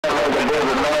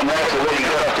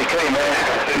key, man.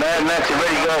 Man, that's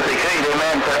already got the key there,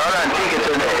 man. But I don't think it's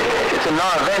a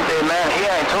non-event there, man. He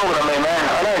ain't talking to me, man.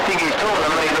 I don't think he's talking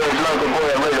to me, there's local boy.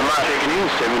 I read him out. Checking in,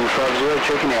 750,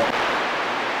 checking out.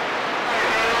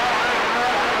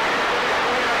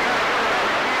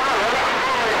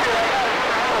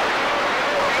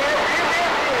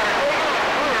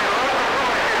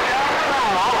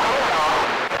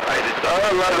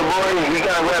 Alright, local boy, you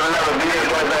gotta grab another beer,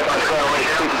 go back on Squid.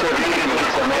 750 do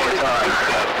some more time.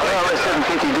 Well, let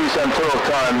 750 do some talk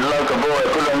time. Local boy,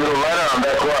 put on a little ladder on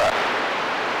back wire.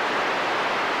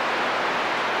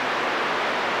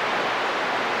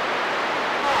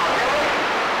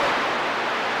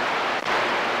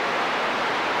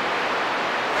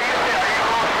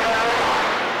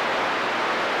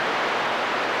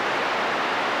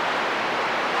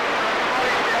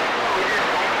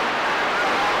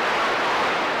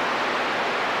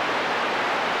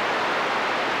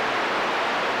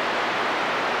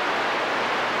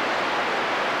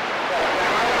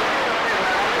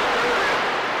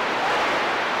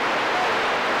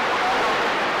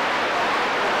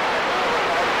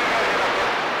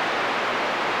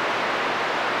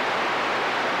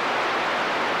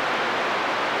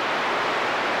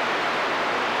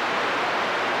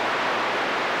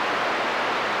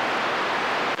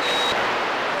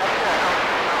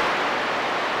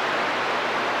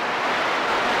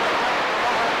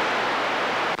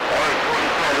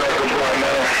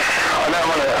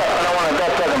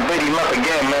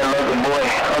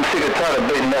 I'm sick and tired of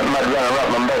beating that mud runner up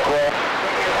my back wall.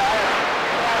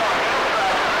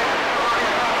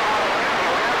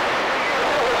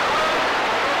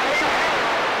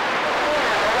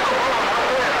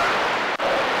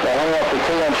 They hung up the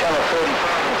key on channel 30.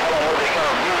 Tell them what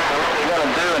they're going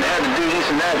to do and how to do this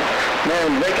and that.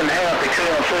 Man, they can hang up the key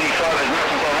on 35 as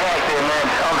much as I like there, man.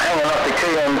 I'm hanging up the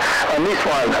key on this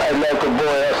one. Hey, local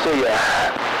boy, I see ya.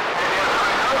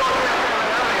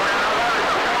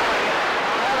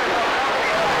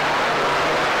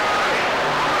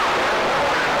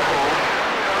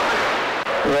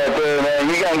 Right there, man.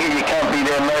 You gotta get your company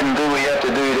there, mate, and do what you have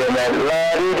to do there, man.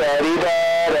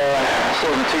 La-dee-da-dee-da-da.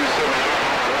 727.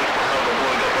 Local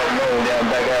boy got that rolling down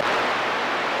back up.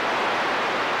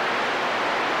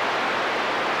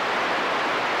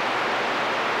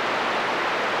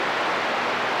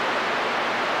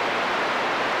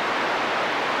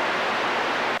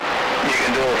 You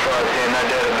can do a 510, no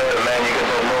doubt about it, man. You got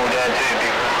that roll down too,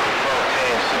 big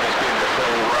 510, super speed to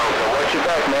full roll. So watch your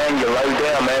back, man. You're low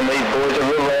down, man. These boys are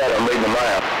real loud. I'm reading them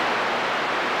out.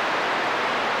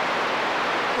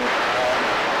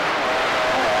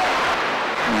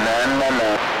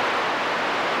 No.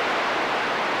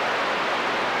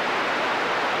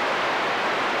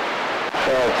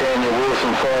 510, you're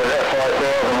Wilson 5,000,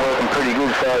 working pretty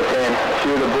good 510. A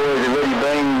few of the boys are already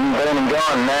been and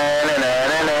gone. No.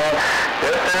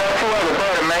 Don't feel like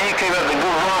about it, man. You keep up the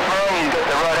good work, man. You've got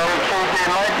the right attitude there,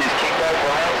 mate. Just keep that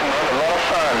behind and have a lot of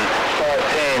fun.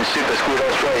 510, Super Squid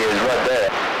Australia is right there.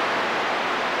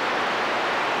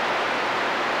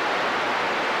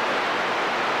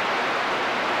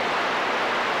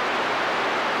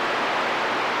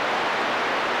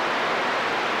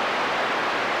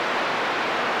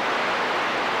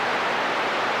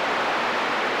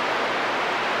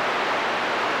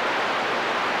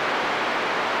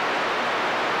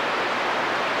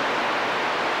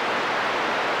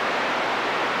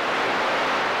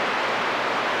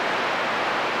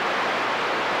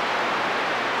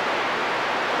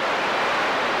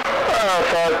 Oh,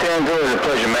 510's always a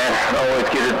pleasure, man. I always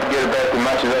get it back as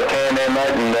much as I can there,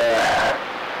 mate, and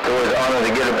it's always an honour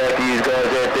to get it back to you guys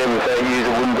out there. Without you,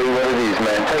 it wouldn't be what it is,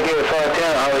 man. Take care of 510.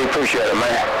 I really appreciate it,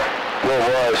 man.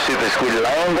 Worldwide Super Squid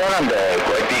land down under.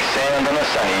 Great big sound on the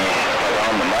sunny.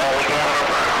 On the mail.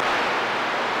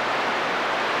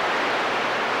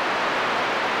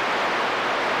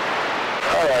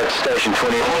 Alright, station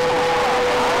 20.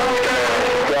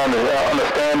 On the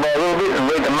standby a little bit and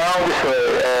read the mail just for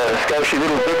Scotia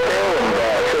little bit there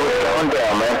and see what's going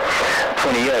down, man.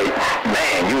 28.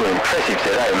 Man, you were impressive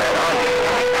today, man.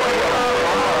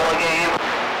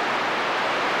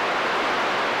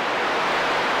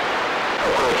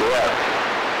 I'll call you out.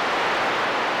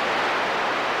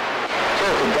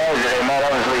 Talk to Dozer there, mate.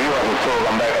 Obviously you wasn't talk.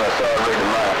 I'm back on the side reading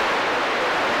the mail.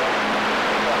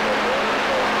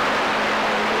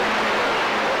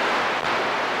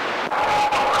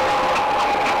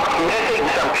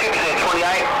 Some chips there, 28. I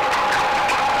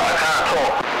can't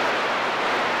talk.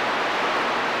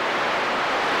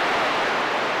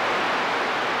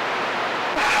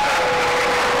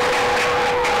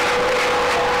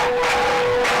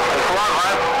 Come on,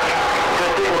 mate.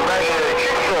 Just in the back of the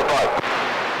short pipe.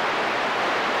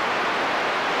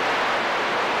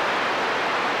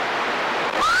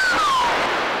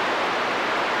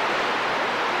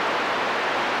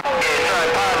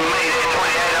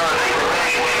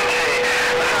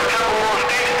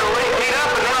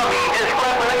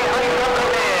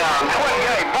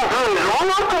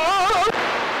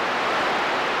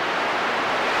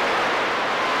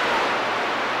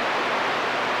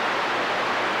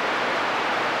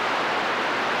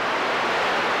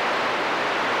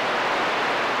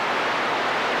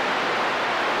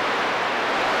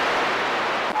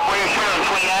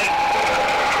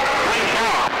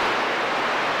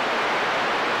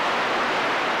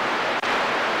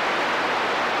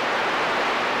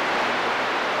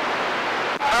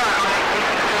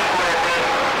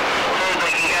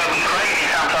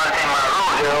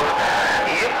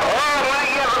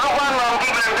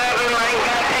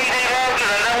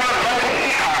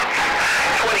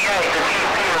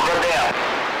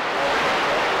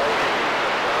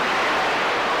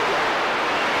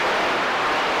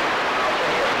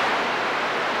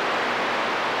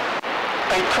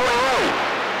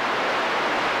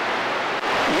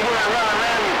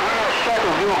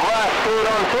 it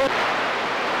on too?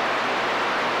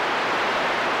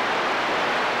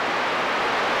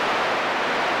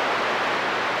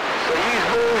 So you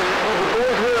boys, the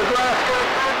boys wear a glass coat?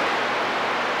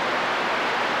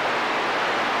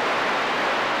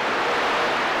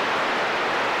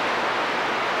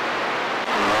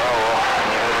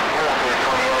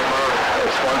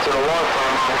 Once in a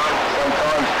lifetime,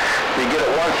 sometimes you get it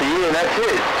once a year and that's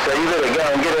it. So you better go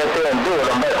and get out there and do it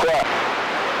on that clock.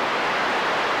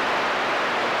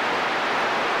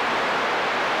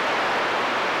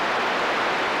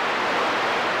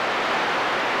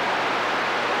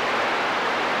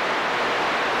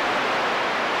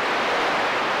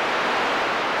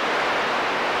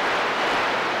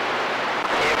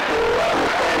 People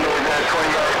understand that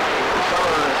 28.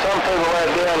 Some people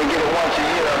out there and get it once a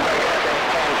year. I'm back out there.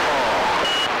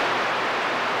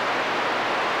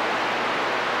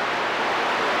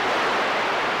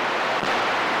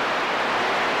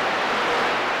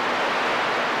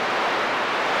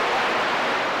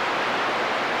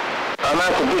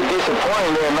 That's a bit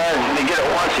disappointing there, man, to get it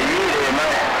once a year there,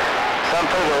 man. Some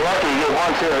people are lucky to get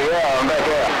once every hour and back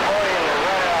out.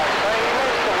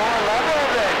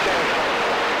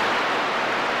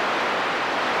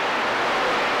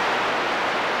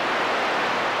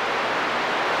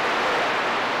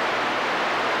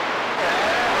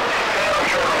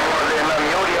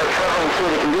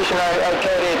 The condition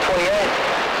okay there, 28.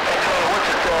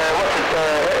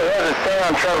 How's it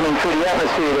sound travelling through the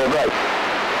atmosphere there, mate?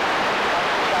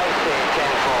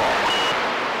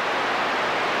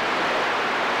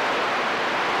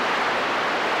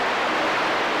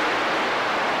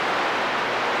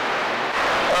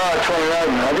 Oh, 28.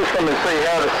 I just wanted to see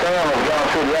how the sound was going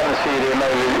through the atmosphere there,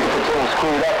 maybe if it's all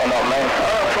screwed up or not, man.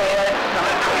 Oh, 28. I'm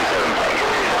at 27, mate.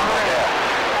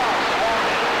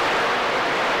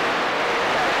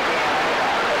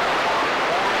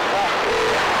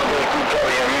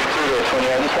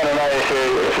 I just want to know if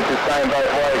it's the same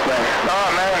both ways, man. No,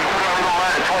 man, we're all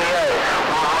right at 28.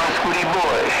 We're on Squiddy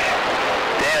boy.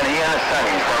 Down here in the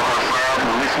sunny, so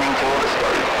listening to all the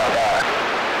stories. Bye-bye.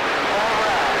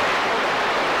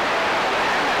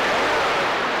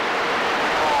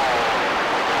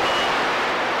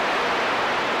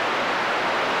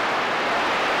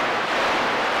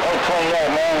 Oh,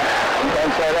 28, man.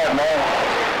 Don't say that, man.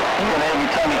 You're gonna every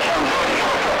time he comes on, you're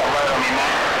gonna put a load on me,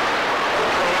 man.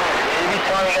 Every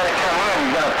time you gotta come in,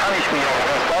 you're gonna punish me on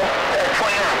this, bro. That's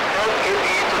 28. Don't get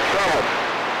me into trouble.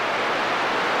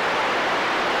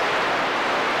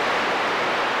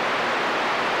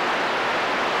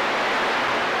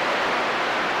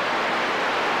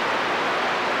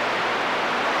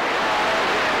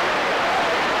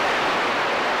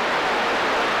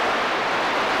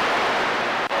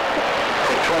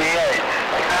 Hey, 28.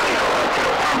 I can't go up to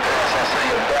the pump house and see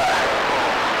you die.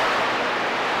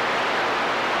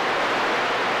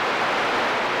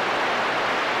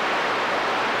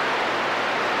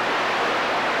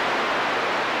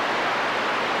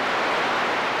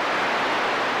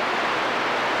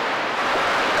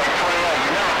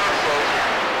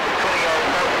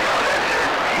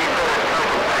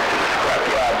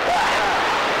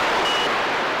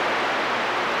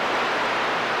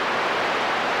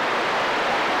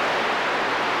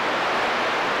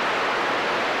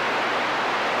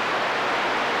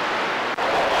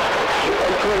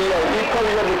 You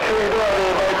probably got the tree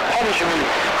there, mate, punishing me. You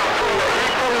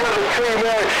probably got the tree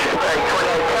there. Hey,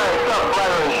 28.